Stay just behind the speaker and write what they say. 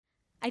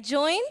I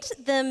joined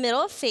the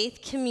Middle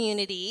Faith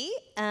community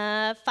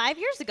 5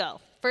 years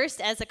ago,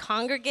 first as a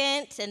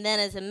congregant and then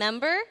as a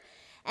member,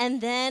 and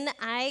then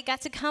I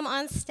got to come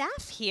on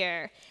staff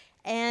here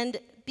and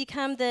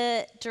become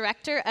the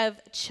director of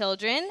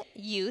children,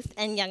 youth,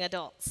 and young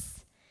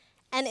adults.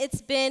 And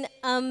it's been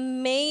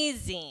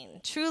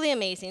amazing, truly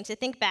amazing to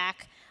think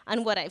back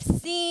on what I've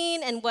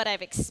seen and what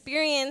I've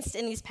experienced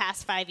in these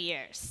past 5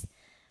 years.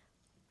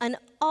 On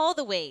all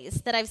the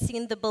ways that I've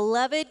seen the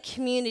beloved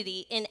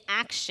community in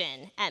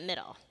action at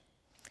Middle.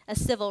 A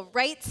civil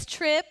rights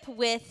trip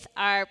with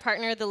our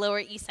partner, the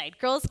Lower East Side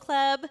Girls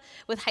Club,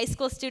 with high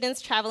school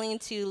students traveling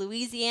to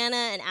Louisiana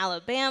and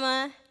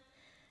Alabama.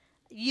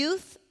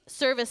 Youth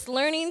service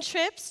learning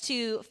trips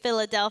to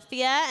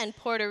Philadelphia and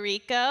Puerto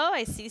Rico.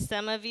 I see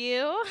some of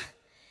you.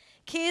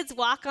 Kids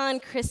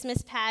walk-on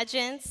Christmas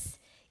pageants,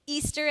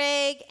 Easter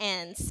egg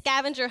and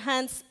scavenger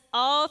hunts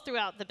all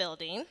throughout the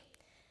building.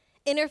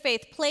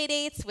 Interfaith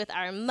playdates with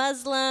our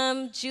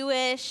Muslim,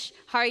 Jewish,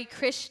 Hare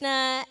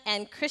Krishna,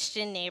 and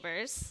Christian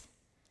neighbors.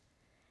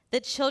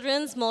 The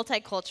Children's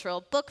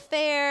Multicultural Book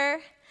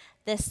Fair,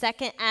 the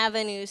Second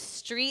Avenue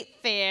Street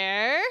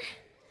Fair,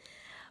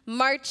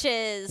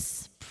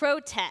 marches,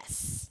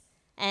 protests,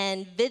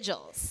 and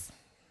vigils.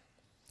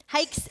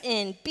 Hikes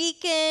in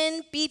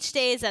Beacon, beach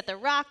days at the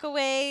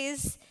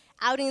Rockaways,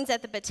 outings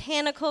at the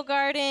Botanical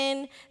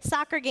Garden,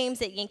 soccer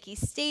games at Yankee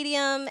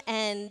Stadium,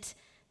 and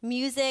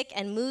music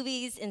and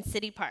movies in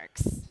city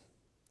parks.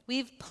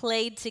 We've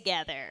played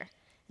together,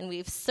 and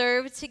we've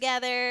served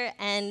together,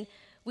 and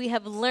we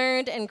have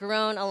learned and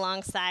grown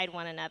alongside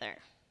one another.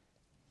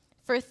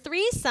 For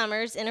 3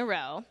 summers in a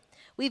row,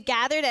 we've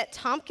gathered at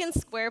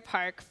Tompkins Square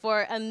Park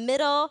for a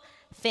Middle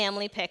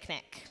family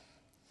picnic.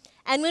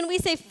 And when we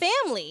say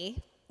family,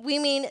 we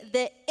mean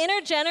the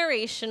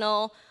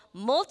intergenerational,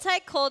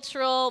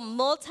 multicultural,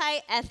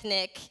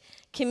 multi-ethnic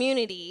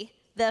community,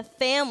 the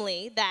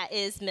family that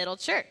is Middle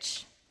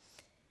Church.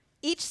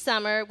 Each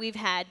summer, we've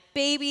had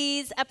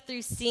babies up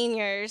through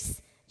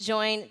seniors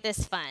join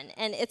this fun.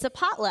 And it's a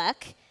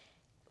potluck,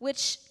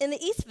 which in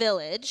the East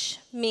Village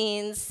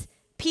means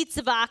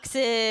pizza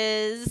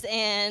boxes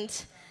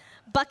and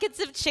buckets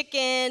of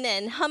chicken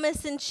and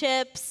hummus and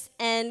chips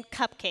and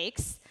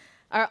cupcakes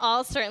are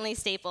all certainly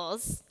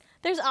staples.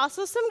 There's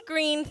also some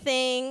green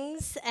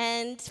things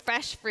and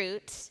fresh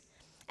fruit.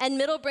 And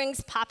Middle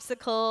brings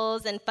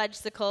popsicles and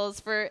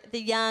fudgesicles for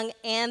the young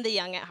and the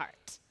young at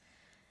heart.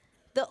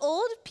 The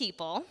old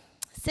people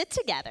sit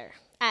together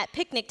at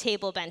picnic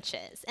table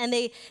benches, and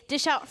they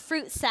dish out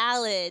fruit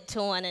salad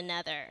to one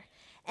another.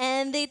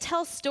 And they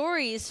tell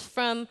stories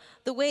from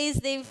the ways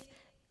they've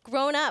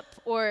grown up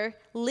or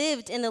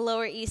lived in the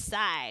Lower East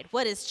Side.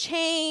 What has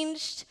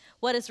changed?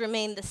 What has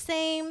remained the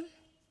same?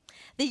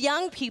 The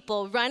young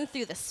people run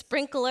through the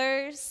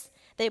sprinklers.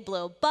 They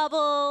blow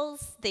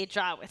bubbles. They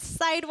draw with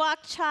sidewalk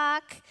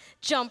chalk,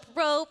 jump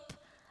rope,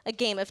 a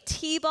game of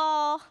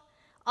t-ball.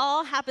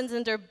 All happens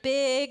under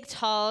big,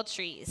 tall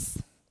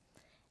trees.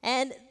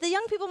 And the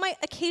young people might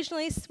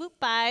occasionally swoop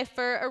by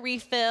for a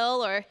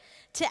refill or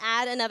to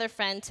add another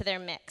friend to their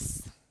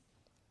mix.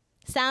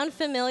 Sound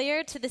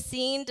familiar to the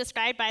scene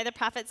described by the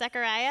prophet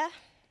Zechariah?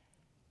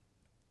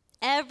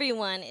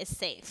 Everyone is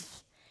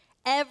safe.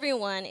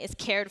 Everyone is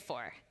cared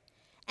for.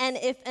 And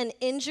if an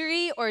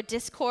injury or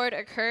discord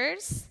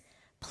occurs,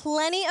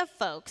 plenty of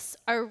folks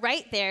are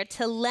right there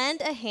to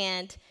lend a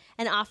hand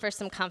and offer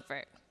some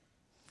comfort.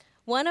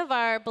 One of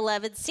our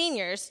beloved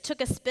seniors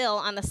took a spill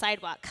on the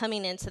sidewalk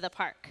coming into the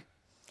park.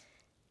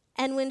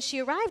 And when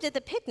she arrived at the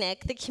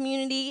picnic, the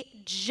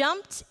community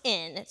jumped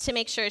in to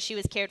make sure she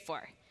was cared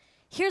for.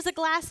 Here's a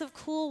glass of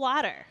cool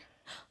water.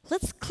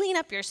 Let's clean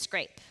up your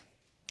scrape.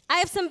 I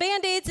have some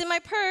Band-Aids in my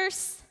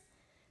purse.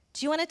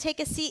 Do you want to take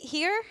a seat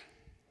here?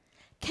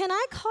 Can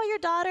I call your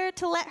daughter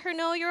to let her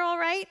know you're all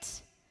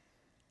right?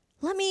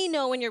 Let me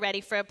know when you're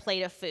ready for a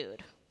plate of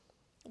food.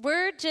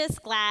 We're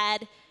just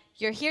glad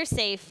you're here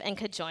safe and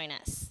could join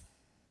us.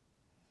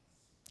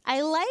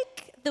 I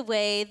like the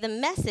way the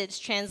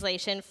Message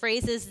translation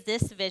phrases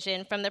this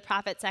vision from the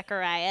prophet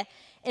Zechariah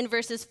in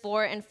verses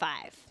 4 and 5.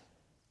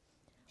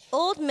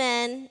 Old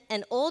men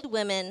and old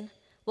women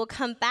will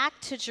come back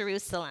to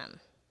Jerusalem,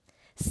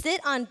 sit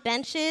on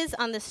benches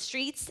on the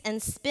streets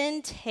and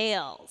spin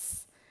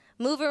tales,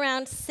 move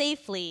around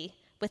safely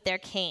with their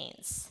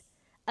canes.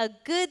 A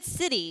good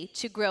city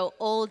to grow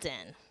old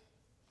in.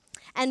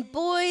 And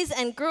boys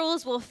and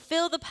girls will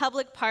fill the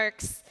public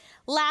parks,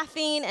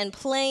 laughing and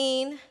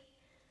playing.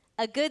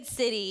 A good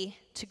city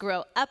to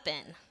grow up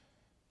in.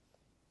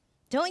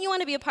 Don't you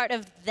want to be a part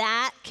of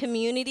that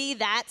community,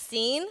 that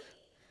scene?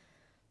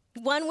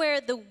 One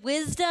where the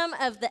wisdom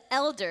of the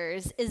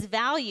elders is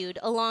valued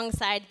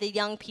alongside the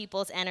young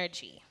people's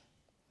energy.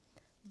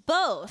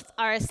 Both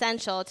are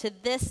essential to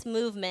this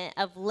movement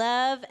of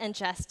love and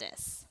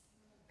justice.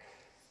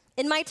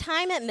 In my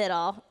time at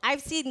Middle,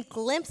 I've seen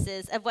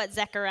glimpses of what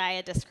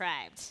Zechariah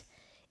described,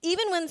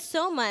 even when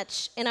so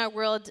much in our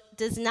world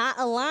does not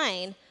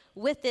align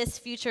with this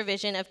future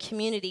vision of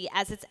community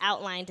as it's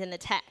outlined in the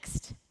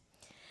text.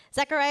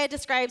 Zechariah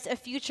describes a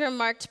future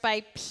marked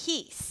by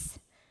peace,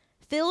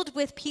 filled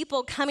with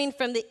people coming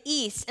from the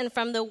east and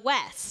from the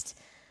west,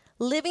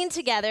 living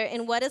together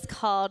in what is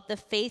called the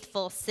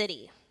faithful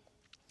city.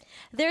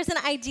 There's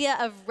an idea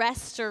of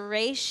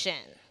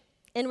restoration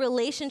in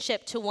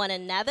relationship to one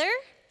another,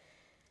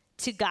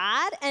 to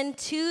God, and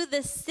to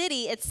the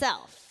city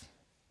itself.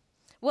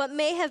 What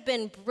may have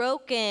been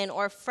broken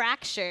or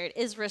fractured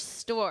is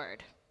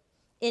restored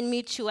in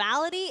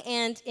mutuality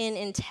and in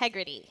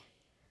integrity.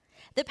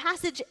 The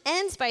passage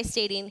ends by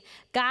stating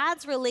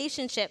God's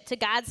relationship to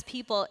God's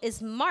people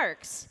is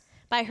marked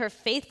by her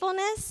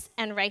faithfulness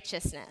and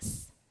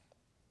righteousness.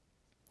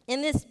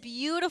 In this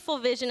beautiful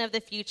vision of the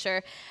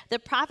future, the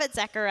prophet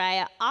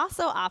Zechariah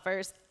also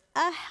offers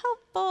a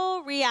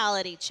helpful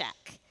reality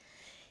check.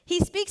 He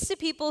speaks to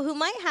people who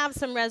might have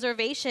some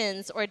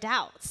reservations or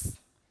doubts,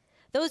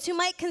 those who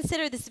might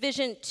consider this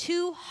vision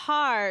too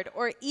hard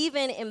or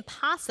even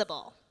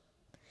impossible.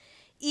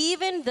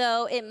 Even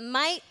though it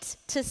might,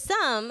 to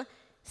some,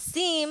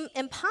 seem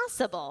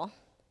impossible,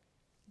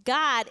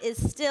 God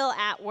is still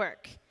at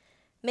work,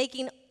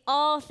 making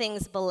all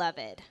things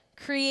beloved,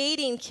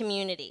 creating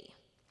community.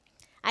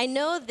 I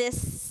know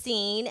this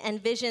scene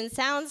and vision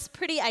sounds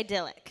pretty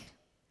idyllic.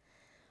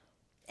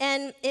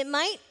 And it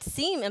might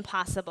seem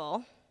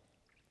impossible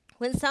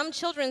when some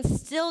children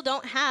still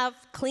don't have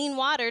clean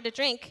water to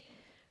drink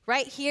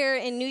right here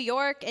in New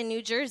York and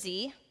New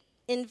Jersey,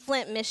 in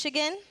Flint,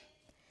 Michigan,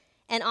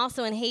 and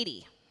also in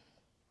Haiti.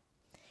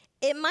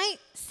 It might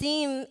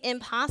seem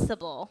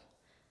impossible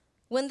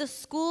when the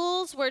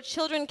schools where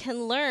children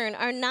can learn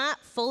are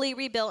not fully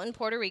rebuilt in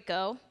Puerto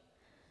Rico,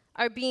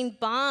 are being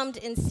bombed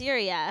in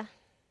Syria,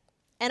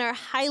 and are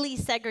highly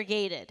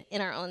segregated in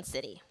our own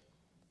city.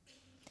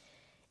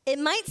 It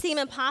might seem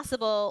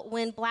impossible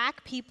when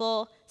Black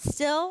people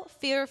still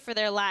fear for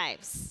their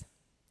lives,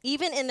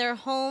 even in their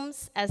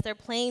homes as they're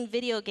playing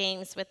video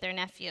games with their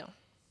nephew.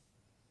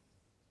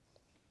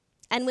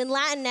 And when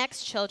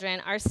Latinx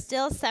children are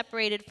still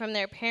separated from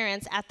their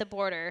parents at the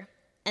border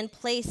and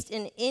placed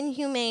in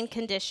inhumane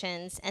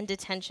conditions and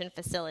detention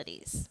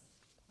facilities.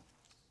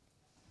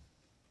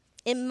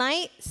 It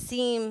might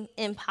seem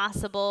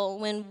impossible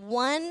when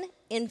 1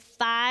 in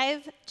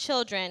 5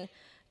 children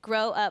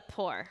grow up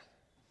poor.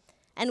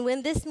 And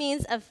when this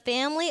means a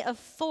family of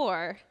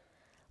 4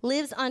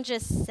 lives on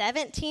just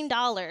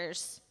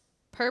 $17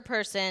 per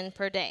person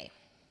per day.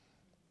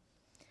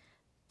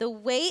 The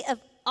weight of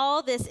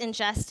all this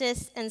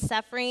injustice and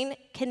suffering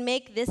can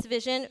make this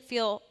vision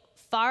feel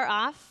far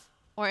off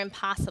or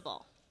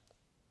impossible.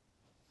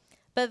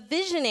 But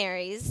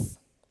visionaries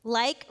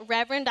like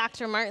Reverend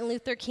Dr. Martin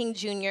Luther King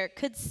Jr.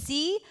 could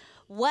see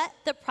what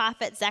the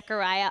prophet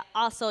Zechariah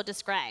also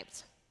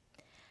described.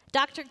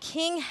 Dr.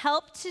 King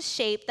helped to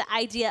shape the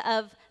idea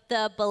of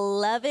the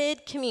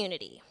beloved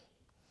community.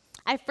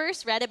 I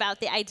first read about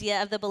the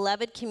idea of the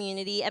beloved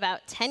community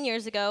about 10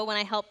 years ago when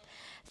I helped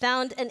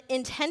found an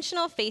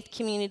intentional faith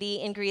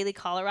community in Greeley,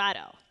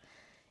 Colorado.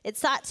 It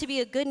sought to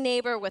be a good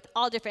neighbor with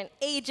all different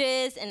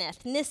ages and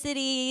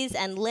ethnicities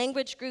and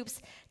language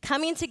groups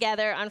coming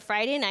together on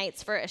Friday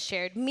nights for a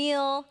shared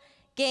meal,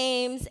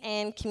 games,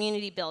 and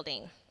community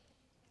building.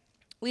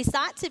 We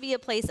sought to be a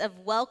place of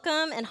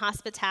welcome and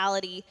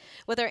hospitality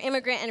with our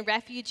immigrant and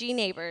refugee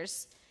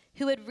neighbors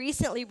who had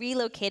recently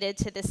relocated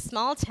to this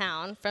small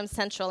town from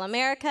Central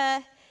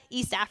America,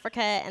 East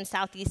Africa, and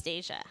Southeast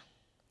Asia.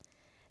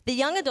 The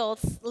young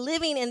adults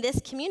living in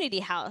this community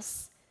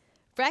house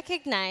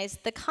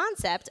recognized the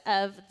concept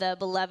of the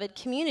beloved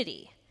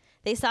community.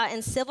 They saw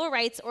in civil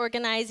rights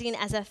organizing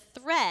as a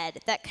thread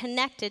that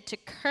connected to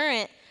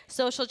current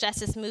social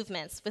justice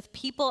movements, with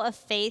people of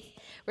faith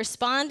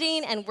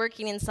responding and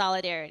working in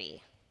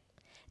solidarity.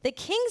 The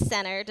King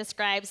Center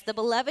describes the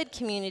beloved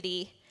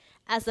community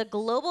as a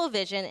global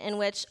vision in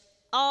which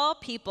all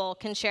people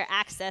can share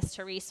access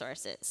to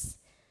resources.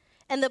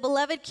 And the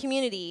beloved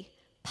community,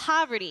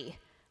 poverty,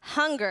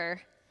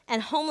 hunger,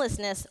 and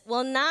homelessness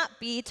will not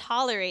be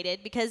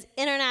tolerated because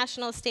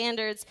international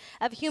standards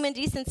of human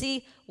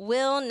decency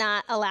will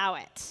not allow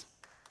it.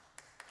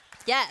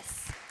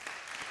 Yes.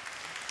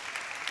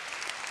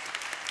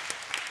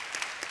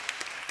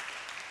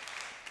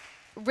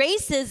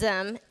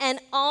 Racism and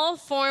all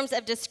forms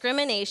of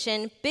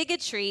discrimination,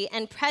 bigotry,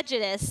 and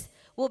prejudice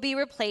will be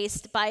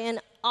replaced by an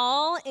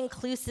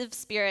all-inclusive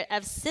spirit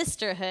of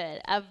sisterhood,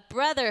 of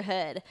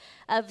brotherhood,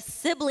 of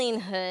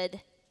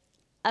siblinghood,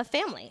 of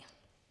family.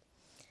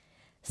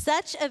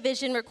 Such a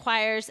vision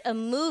requires a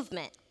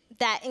movement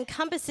that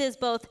encompasses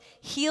both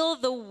heal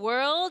the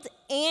world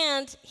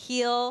and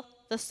heal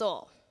the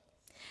soul.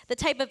 The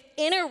type of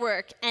inner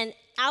work and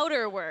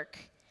outer work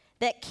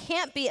that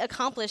can't be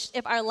accomplished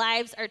if our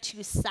lives are too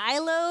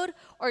siloed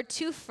or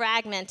too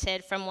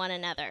fragmented from one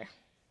another.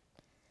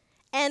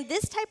 And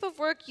this type of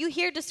work you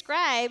hear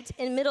described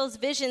in Middle's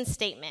vision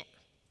statement.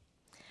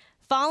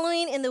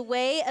 Following in the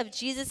way of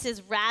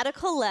Jesus'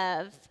 radical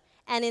love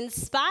and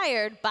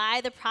inspired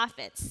by the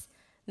prophets,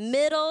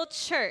 Middle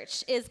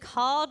Church is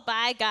called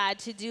by God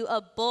to do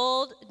a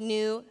bold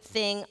new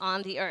thing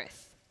on the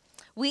earth.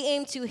 We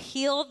aim to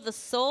heal the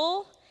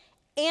soul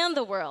and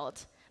the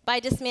world by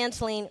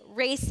dismantling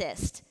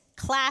racist,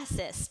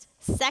 classist,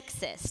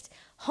 sexist,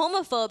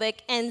 homophobic,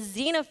 and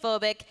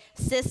xenophobic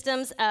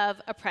systems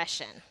of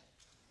oppression.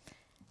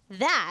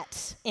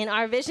 That, in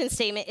our vision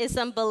statement, is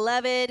some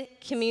beloved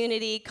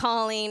community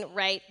calling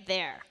right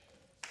there.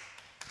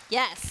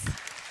 Yes.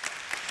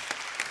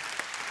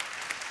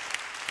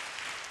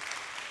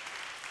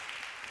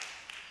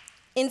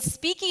 In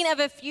speaking of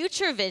a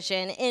future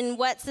vision in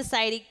what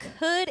society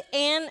could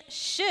and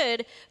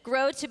should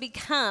grow to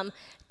become,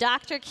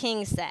 Dr.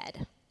 King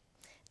said,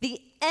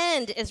 "The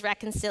end is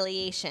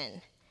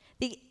reconciliation.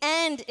 The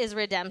end is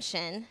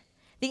redemption.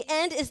 The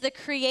end is the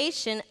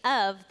creation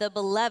of the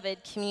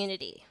beloved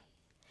community."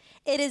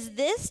 It is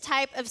this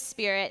type of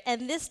spirit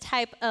and this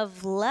type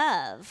of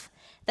love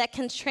that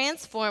can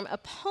transform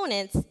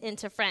opponents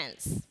into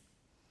friends.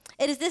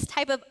 It is this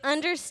type of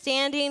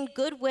understanding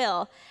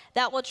goodwill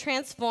that will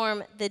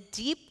transform the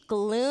deep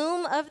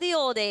gloom of the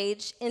old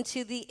age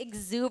into the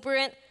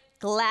exuberant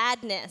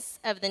gladness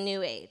of the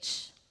new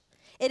age.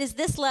 It is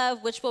this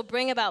love which will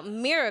bring about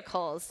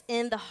miracles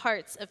in the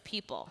hearts of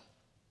people.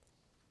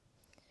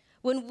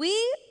 When we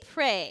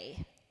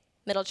pray,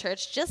 Middle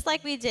Church, just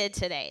like we did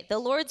today, the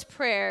Lord's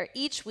Prayer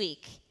each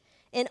week,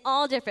 in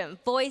all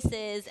different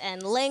voices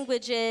and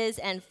languages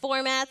and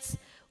formats,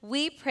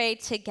 we pray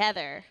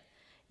together,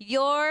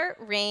 "Your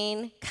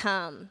reign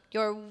come,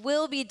 your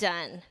will be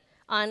done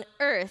on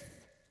earth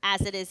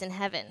as it is in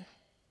heaven."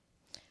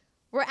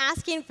 We're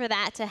asking for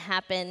that to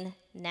happen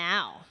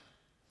now.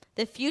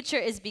 The future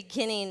is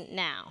beginning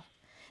now.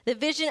 The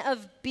vision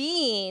of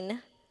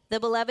being the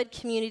beloved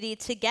community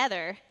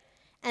together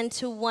and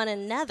to one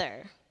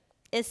another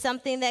is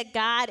something that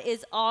God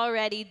is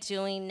already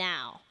doing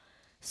now.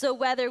 So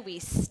whether we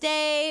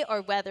stay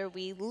or whether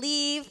we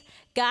leave,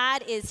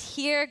 God is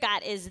here,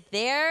 God is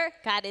there,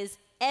 God is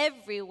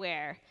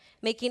everywhere,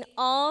 making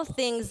all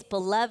things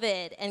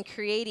beloved and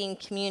creating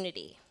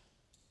community.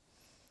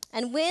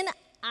 And when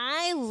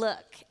I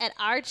look at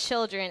our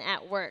children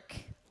at work,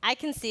 I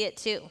can see it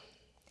too.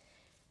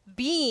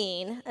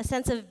 Being, a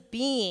sense of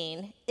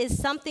being,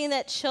 is something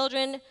that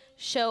children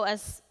show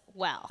us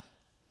well.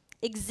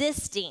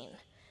 Existing,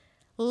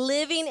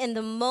 living in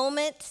the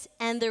moment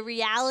and the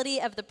reality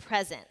of the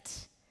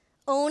present,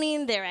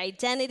 owning their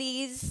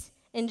identities,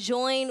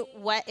 enjoying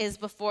what is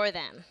before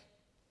them.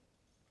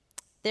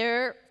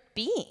 They're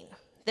being.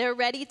 They're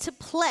ready to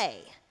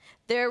play.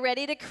 They're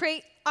ready to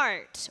create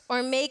art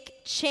or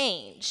make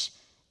change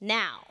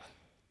now.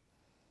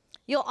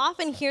 You'll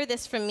often hear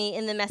this from me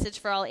in the Message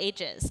for All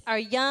Ages. Our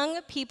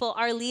young people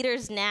are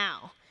leaders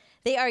now.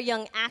 They are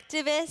young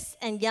activists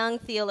and young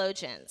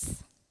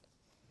theologians.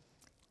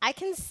 I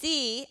can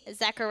see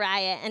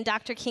Zechariah and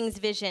Dr. King's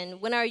vision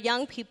when our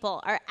young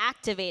people are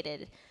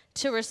activated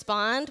to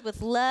respond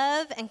with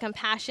love and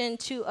compassion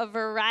to a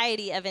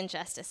variety of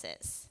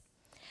injustices.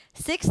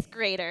 Sixth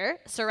grader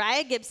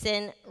Soraya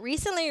Gibson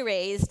recently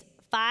raised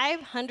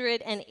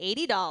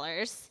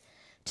 $580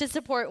 to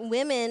support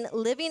women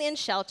living in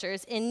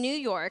shelters in New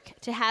York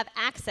to have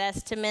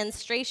access to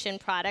menstruation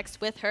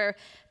products with her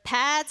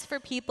Pads for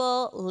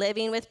People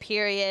Living with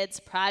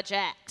Periods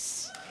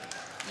project.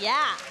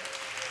 Yeah.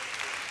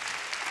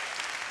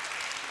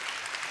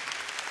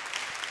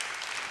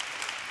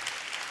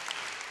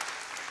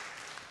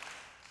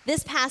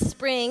 This past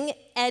spring,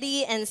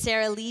 Eddie and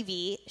Sarah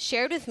Levy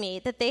shared with me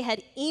that they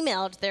had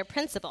emailed their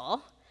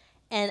principal,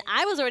 and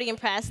I was already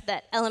impressed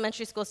that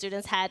elementary school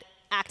students had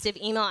active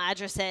email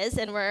addresses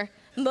and were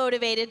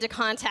motivated to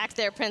contact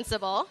their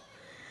principal.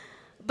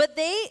 But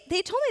they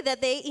told me that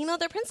they emailed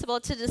their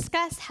principal to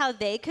discuss how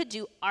they could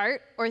do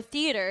art or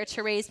theater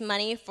to raise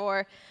money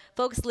for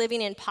folks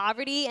living in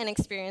poverty and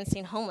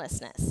experiencing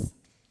homelessness.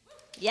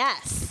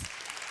 Yes.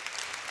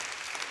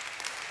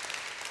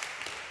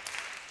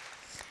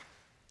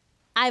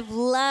 I've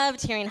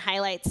loved hearing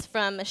highlights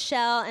from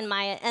Michelle and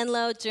Maya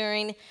Enlow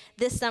during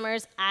this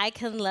summer's I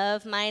Can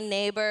Love My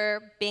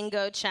Neighbor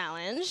Bingo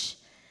Challenge.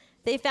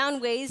 They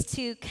found ways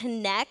to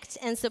connect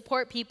and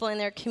support people in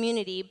their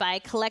community by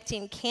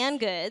collecting canned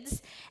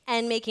goods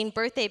and making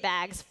birthday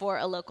bags for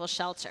a local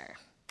shelter.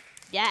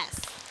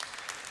 Yes.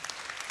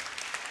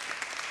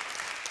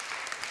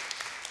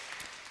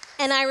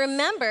 And I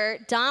remember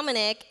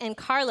Dominic and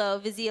Carlo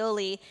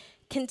Vizioli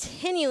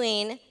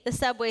continuing the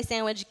Subway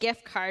sandwich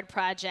gift card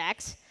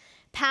project,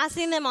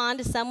 passing them on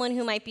to someone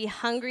who might be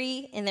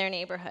hungry in their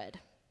neighborhood.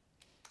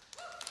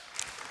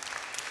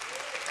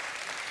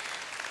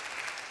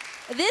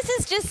 This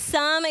is just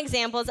some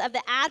examples of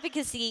the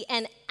advocacy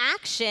and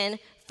action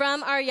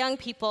from our young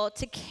people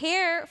to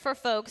care for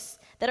folks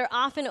that are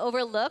often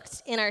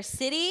overlooked in our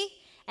city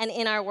and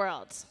in our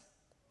world.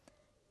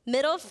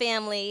 Middle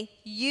family,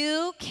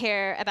 you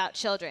care about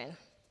children.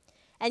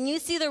 And you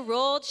see the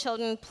role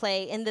children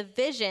play in the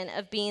vision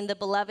of being the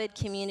beloved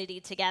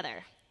community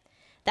together.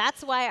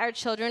 That's why our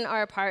children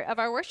are a part of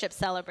our worship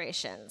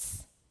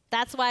celebrations.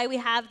 That's why we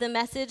have the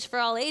Message for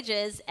All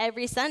Ages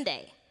every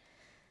Sunday.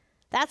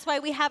 That's why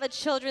we have a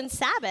Children's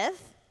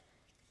Sabbath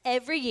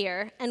every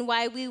year, and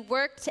why we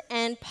work to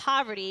end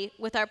poverty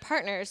with our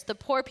partners, the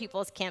Poor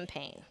People's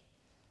Campaign.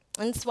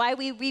 And it's why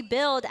we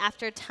rebuild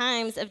after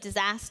times of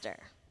disaster.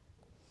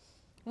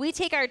 We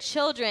take our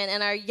children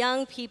and our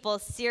young people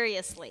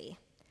seriously,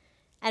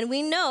 and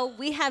we know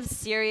we have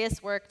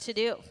serious work to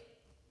do.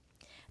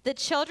 The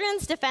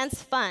Children's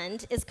Defense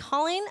Fund is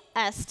calling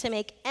us to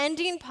make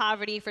ending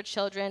poverty for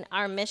children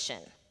our mission.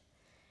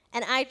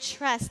 And I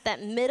trust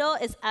that Middle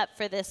is up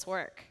for this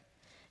work,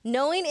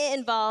 knowing it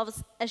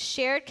involves a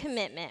shared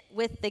commitment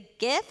with the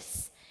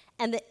gifts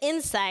and the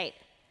insight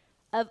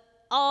of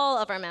all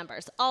of our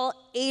members, all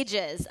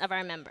ages of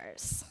our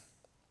members.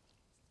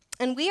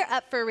 And we are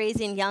up for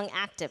raising young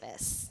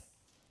activists,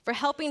 for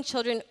helping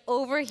children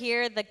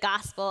overhear the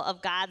gospel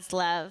of God's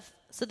love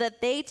so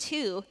that they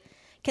too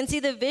can see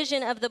the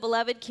vision of the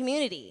beloved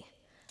community,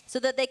 so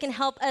that they can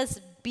help us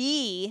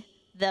be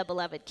the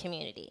beloved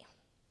community.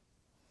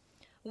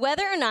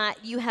 Whether or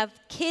not you have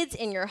kids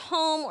in your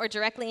home or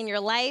directly in your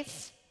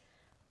life,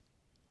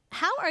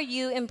 how are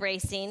you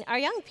embracing our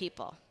young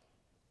people?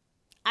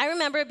 I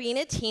remember being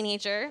a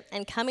teenager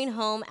and coming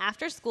home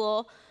after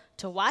school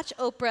to watch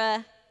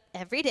Oprah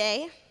every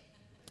day.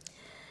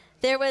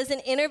 There was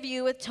an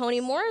interview with Toni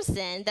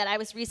Morrison that I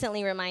was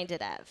recently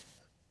reminded of.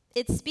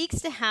 It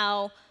speaks to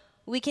how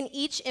we can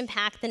each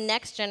impact the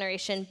next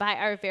generation by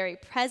our very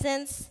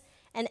presence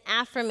and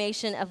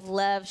affirmation of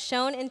love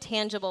shown in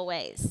tangible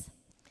ways.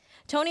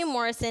 Toni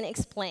Morrison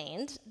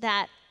explained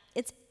that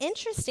it's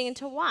interesting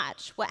to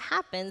watch what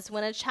happens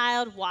when a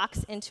child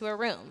walks into a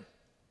room.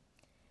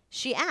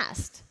 She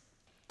asked,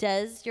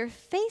 "Does your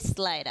face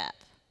light up?"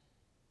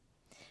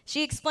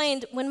 She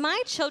explained, "When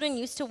my children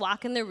used to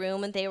walk in the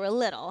room when they were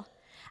little,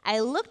 I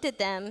looked at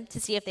them to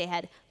see if they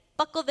had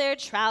buckled their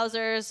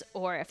trousers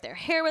or if their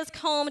hair was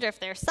combed or if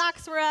their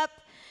socks were up.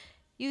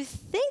 You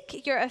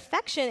think your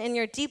affection and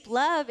your deep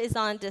love is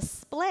on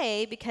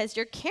display because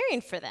you're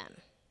caring for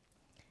them.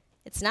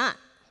 It's not.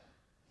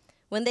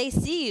 When they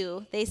see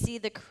you, they see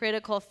the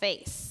critical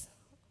face.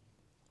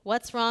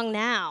 What's wrong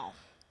now?"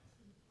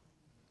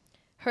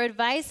 Her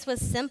advice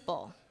was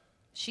simple.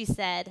 She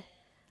said,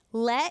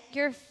 "Let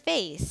your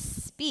face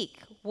speak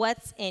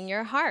what's in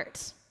your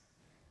heart.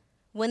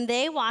 When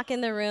they walk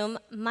in the room,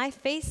 my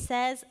face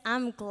says,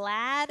 I'm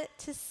glad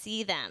to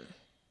see them."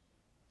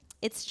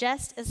 It's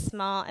just as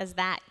small as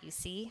that, you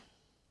see.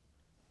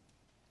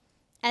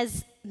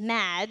 As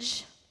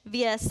Madge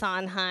via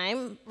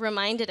Sondheim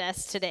reminded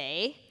us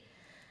today,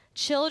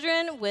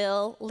 children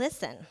will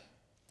listen.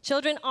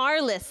 Children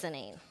are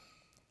listening.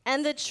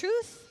 And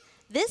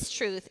this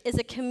truth is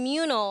a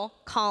communal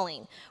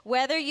calling,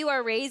 whether you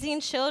are raising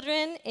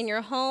children in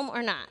your home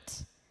or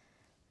not.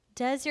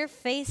 Does your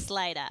face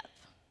light up?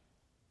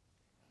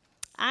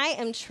 I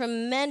am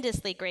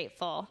tremendously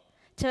grateful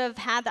to have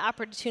had the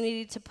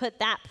opportunity to put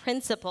that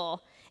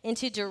principle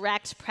into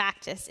direct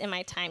practice in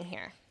my time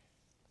here.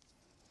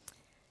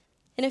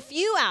 In a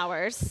few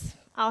hours,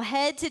 I'll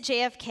head to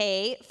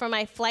JFK for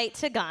my flight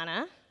to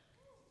Ghana.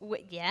 Where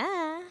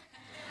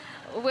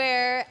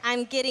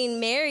I'm getting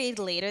married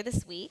later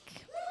this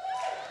week.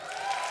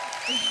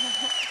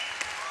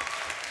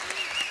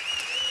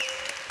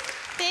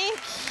 Thank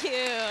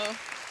you.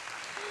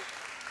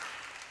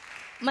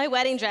 My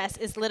wedding dress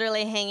is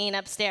literally hanging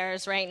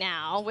upstairs right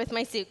now with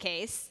my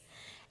suitcase.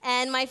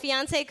 And my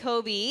fiance,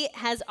 Kobe,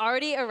 has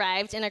already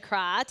arrived in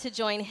Accra to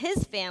join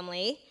his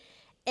family,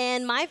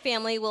 and my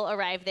family will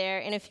arrive there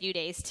in a few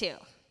days too.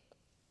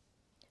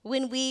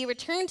 When we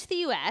return to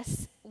the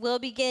U.S., we'll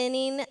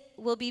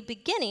be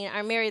beginning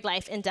our married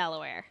life in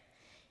Delaware.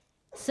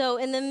 So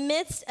in the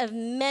midst of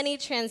many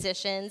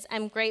transitions,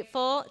 I'm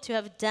grateful to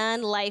have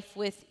done life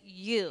with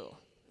you,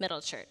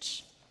 Middle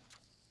Church.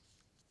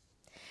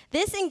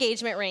 This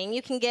engagement ring,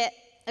 you can get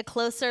a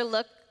closer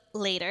look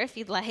later if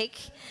you'd like,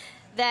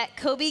 that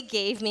Kobe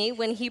gave me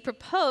when he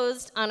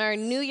proposed on our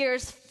New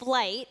Year's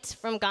flight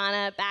from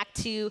Ghana back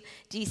to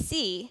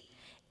DC,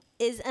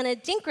 is an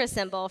Adinkra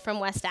symbol from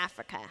West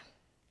Africa.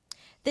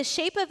 The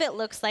shape of it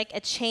looks like a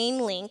chain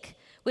link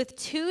with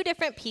two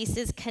different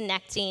pieces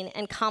connecting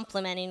and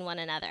complementing one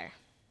another.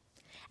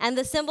 And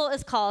the symbol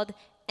is called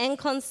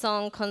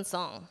Nkonsong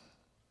Konsong.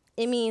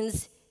 It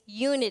means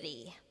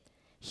unity,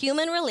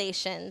 human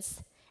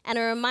relations, and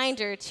a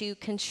reminder to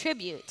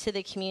contribute to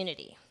the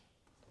community.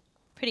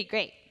 Pretty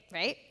great,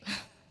 right?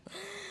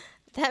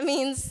 That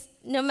means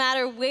no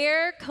matter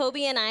where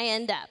Kobe and I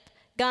end up,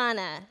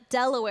 Ghana,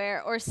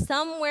 Delaware, or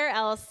somewhere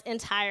else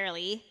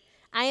entirely,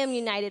 I am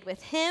united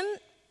with him,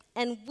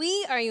 and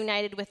we are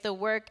united with the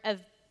work of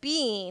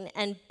being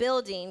and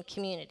building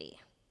community.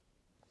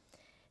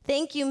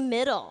 Thank you,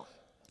 Middle,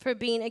 for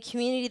being a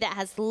community that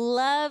has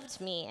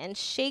loved me and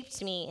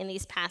shaped me in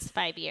these past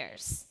 5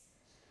 years.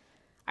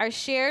 Our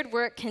shared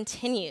work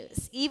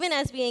continues, even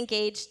as we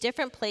engage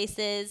different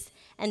places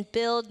and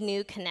build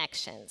new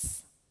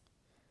connections.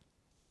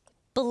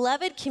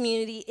 Beloved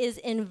community is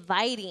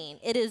inviting.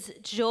 It is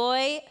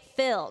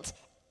joy-filled.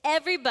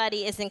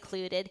 Everybody is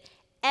included.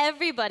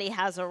 Everybody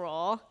has a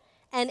role,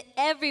 and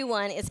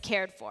everyone is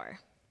cared for.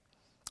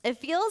 It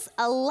feels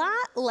a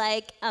lot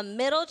like a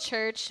Middle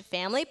Church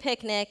family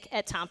picnic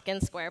at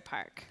Tompkins Square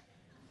Park.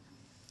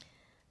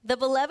 The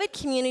beloved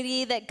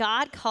community that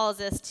God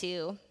calls us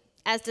to,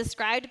 as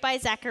described by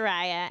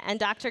Zechariah and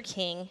Dr.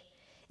 King,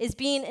 is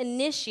being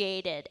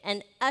initiated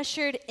and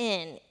ushered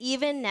in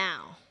even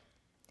now.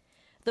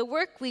 The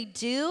work we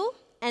do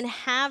and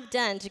have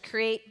done to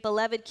create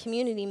Beloved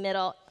Community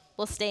Middle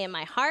will stay in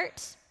my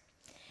heart,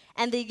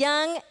 and the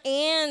young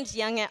and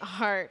young at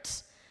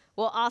heart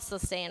will also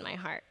stay in my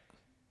heart.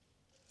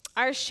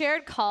 Our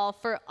shared call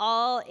for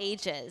all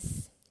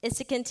ages is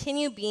to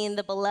continue being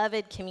the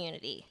beloved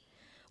community,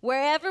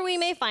 wherever we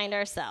may find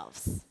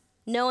ourselves,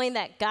 knowing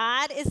that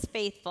God is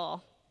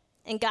faithful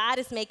and God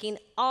is making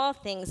all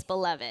things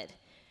beloved,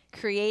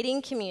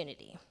 creating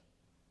community.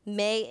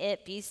 May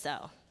it be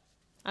so.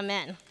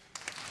 Amen.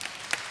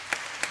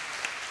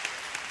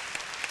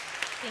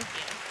 Thank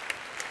you.